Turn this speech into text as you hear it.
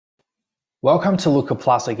Welcome to LUCA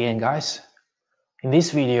Plus again, guys. In this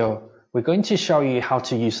video, we're going to show you how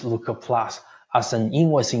to use LUCA Plus as an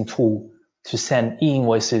invoicing tool to send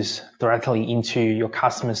e-invoices directly into your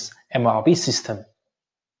customer's MYOB system.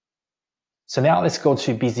 So now let's go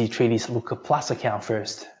to BusyTreaty's LUCA Plus account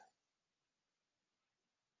first.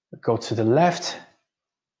 Go to the left,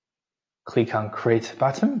 click on Create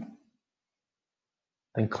button,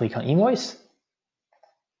 then click on Invoice.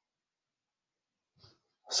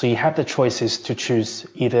 So you have the choices to choose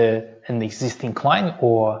either an existing client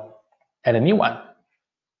or add a new one.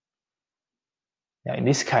 Now in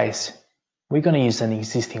this case, we're going to use an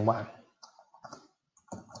existing one.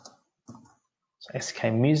 So SK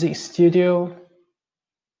Music Studio,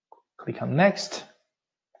 click on Next,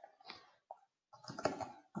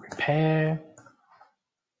 Repair,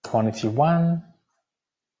 Quantity 1,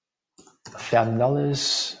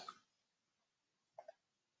 $1,000,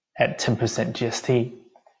 add 10% GST.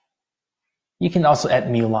 You can also add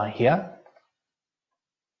new line here.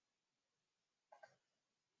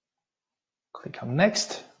 Click on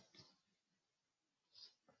Next.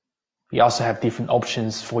 We also have different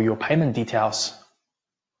options for your payment details,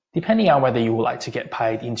 depending on whether you would like to get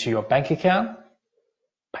paid into your bank account,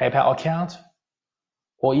 PayPal account,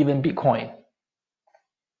 or even Bitcoin.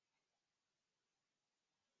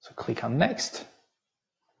 So click on Next.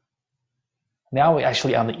 Now we're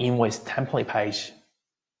actually on the invoice template page.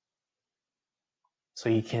 So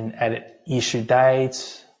you can edit issue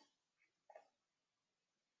date,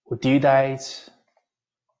 or due date,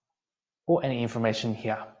 or any information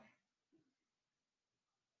here.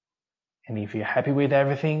 And if you're happy with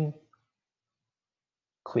everything,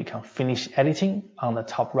 click on Finish Editing on the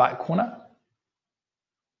top right corner.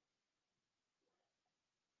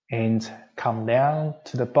 And come down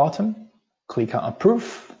to the bottom, click on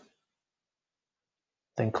Approve.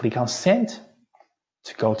 Then click on Send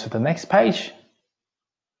to go to the next page.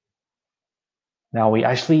 Now we're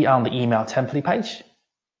actually on the email template page.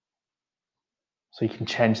 So you can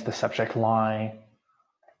change the subject line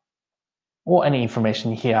or any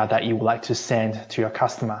information here that you would like to send to your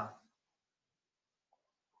customer.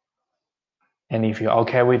 And if you're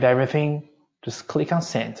okay with everything, just click on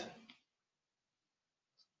Send.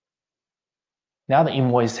 Now the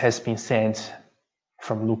invoice has been sent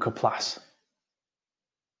from LUCA Plus.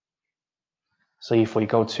 So if we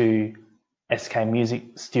go to SK Music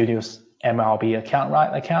Studio's MYOB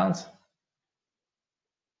account,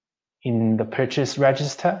 in the purchase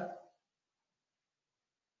register,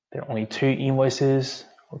 there are only 2 invoices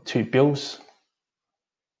or 2 bills.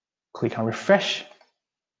 Click on Refresh.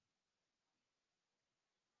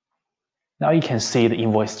 Now you can see the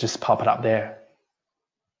invoice just pop up there.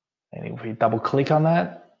 And if we double click on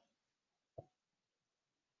that,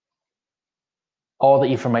 all the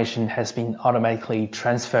information has been automatically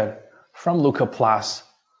transferred from LUCA Plus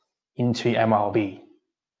into MYOB.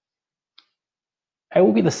 It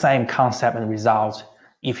will be the same concept and result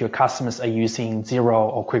if your customers are using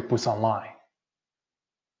XERO or QuickBooks Online.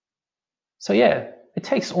 So yeah, it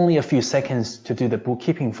takes only a few seconds to do the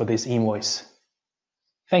bookkeeping for this invoice.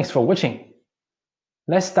 Thanks for watching.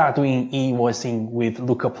 Let's start doing e-invoicing with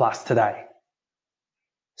LUCA Plus today.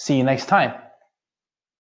 See you next time.